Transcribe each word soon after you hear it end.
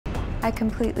I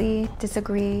completely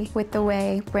disagree with the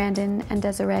way Brandon and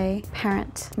Desiree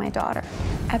parent my daughter.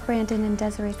 At Brandon and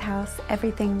Desiree's house,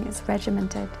 everything is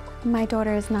regimented. My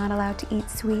daughter is not allowed to eat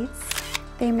sweets.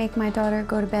 They make my daughter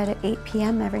go to bed at 8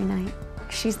 p.m. every night.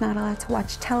 She's not allowed to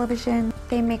watch television.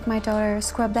 They make my daughter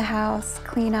scrub the house,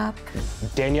 clean up.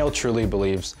 Danielle truly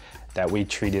believes that we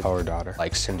treated our daughter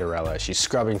like Cinderella. She's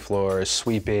scrubbing floors,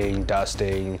 sweeping,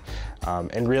 dusting,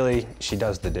 and really, she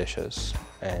does the dishes,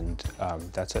 and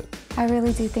that's it. I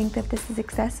really do think that this is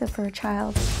excessive for a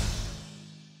child.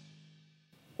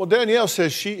 Well, Danielle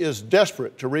says she is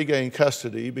desperate to regain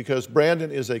custody because Brandon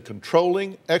is a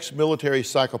controlling ex-military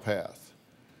psychopath.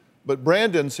 But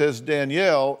Brandon says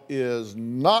Danielle is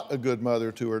not a good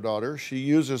mother to her daughter. She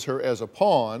uses her as a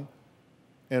pawn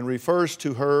and refers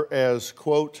to her as,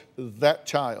 quote, that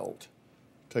child.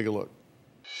 Take a look.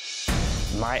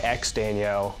 My ex,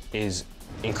 Danielle, is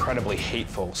incredibly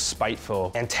hateful,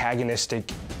 spiteful,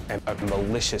 antagonistic, and a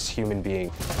malicious human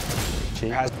being. She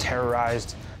has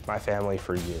terrorized my family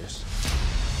for years.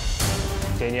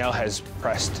 Danielle has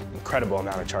pressed an incredible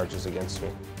amount of charges against me.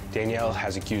 Danielle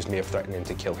has accused me of threatening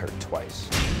to kill her twice,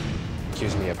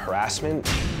 accused me of harassment,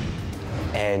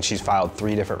 and she's filed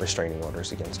 3 different restraining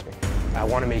orders against me. I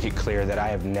want to make it clear that I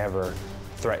have never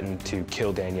threatened to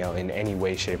kill Danielle in any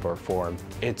way, shape, or form.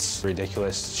 It's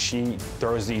ridiculous. She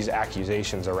throws these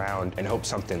accusations around and hopes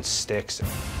something sticks.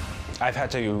 I've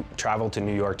had to travel to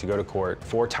New York to go to court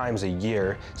 4 times a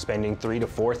year, spending $3,000 to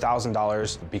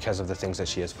 $4,000 because of the things that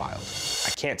she has filed.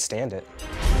 I can't stand it.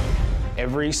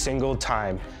 Every single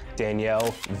time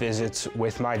Danielle visits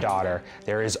with my daughter,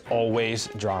 there is always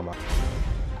drama.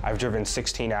 I've driven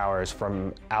 16 hours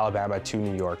from Alabama to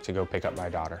New York to go pick up my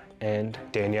daughter, and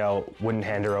Danielle wouldn't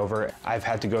hand her over. I've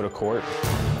had to go to court.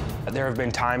 There have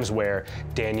been times where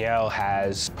Danielle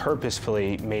has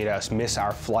purposefully made us miss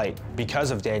our flight. Because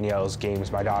of Danielle's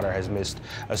games, my daughter has missed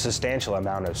a substantial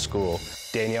amount of school.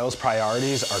 Danielle's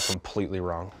priorities are completely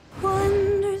wrong.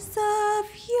 Wonders of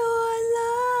your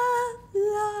love,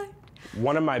 Lord.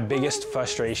 One of my biggest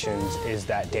frustrations is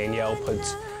that Danielle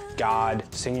puts God,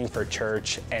 singing for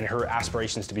church, and her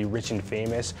aspirations to be rich and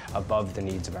famous above the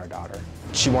needs of our daughter.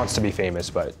 She wants to be famous,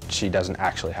 but she doesn't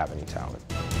actually have any talent.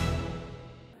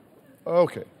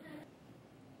 Okay.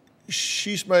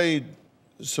 She's made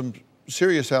some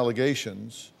serious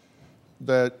allegations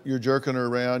that you're jerking her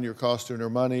around, you're costing her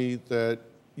money, that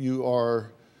you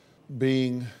are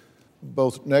being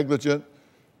both negligent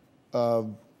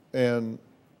and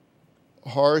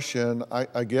harsh and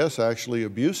I guess actually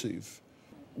abusive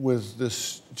with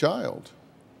this child.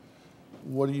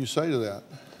 What do you say to that?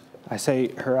 I say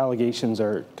her allegations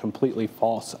are completely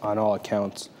false on all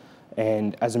accounts.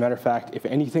 And as a matter of fact, if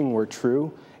anything were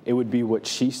true, it would be what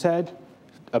she said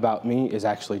about me is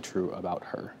actually true about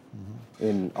her,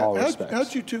 in all respects.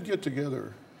 How'd you two get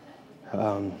together?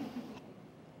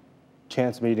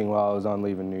 Chance meeting while I was on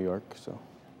leave in New York, so.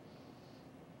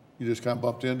 You just kind of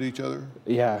bumped into each other?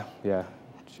 Yeah.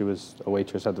 She was a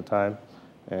waitress at the time,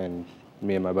 and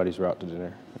me and my buddies were out to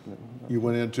dinner. You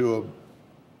went into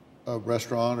a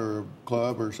restaurant or a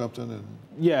club or something? And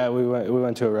yeah, we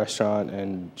went to a restaurant,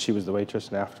 and she was the waitress,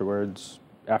 and afterwards,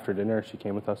 after dinner, she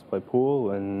came with us to play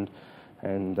pool, and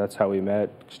that's how we met,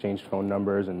 exchanged phone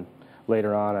numbers, and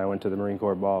later on, I went to the Marine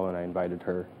Corps ball, and I invited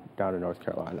her down to North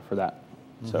Carolina for that,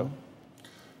 so.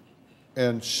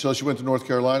 And so she went to North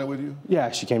Carolina with you? Yeah,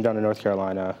 she came down to North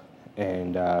Carolina,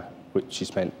 and she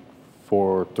spent 3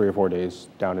 or 4 days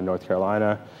down in North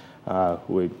Carolina.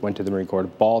 We went to the Marine Corps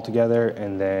ball together,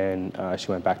 and then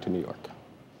she went back to New York.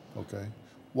 Okay.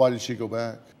 Why did she go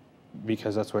back?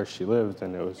 Because that's where she lived,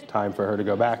 and it was time for her to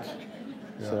go back.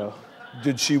 Yeah. So,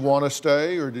 did she want to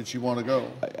stay, or did she want to go?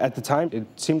 at the time, it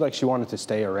seemed like she wanted to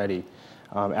stay already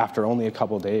after only a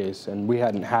couple days, and we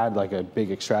hadn't had like a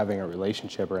big extravagant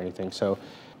relationship or anything. So,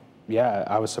 yeah,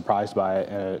 I was surprised by it,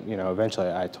 and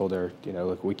eventually I told her,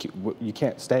 look, you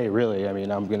can't stay really. I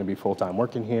mean, I'm going to be full-time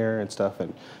working here and stuff,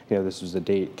 and this was a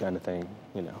date kind of thing.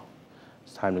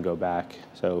 It's time to go back.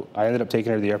 So I ended up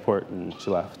taking her to the airport, and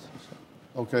she left.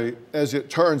 So. Okay. As it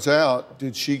turns out,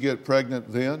 did she get pregnant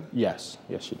then? Yes,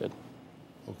 she did.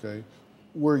 Okay.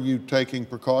 Were you taking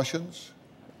precautions?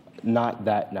 Not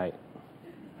that night.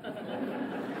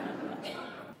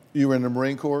 You were in the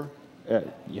Marine Corps?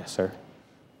 Yes, sir.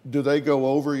 Do they go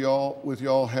over with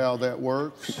y'all how that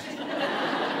works?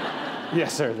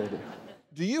 Yes, sir, they do.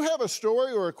 Do you have a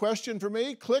story or a question for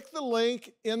me? Click the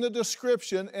link in the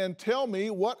description and tell me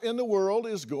what in the world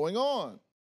is going on.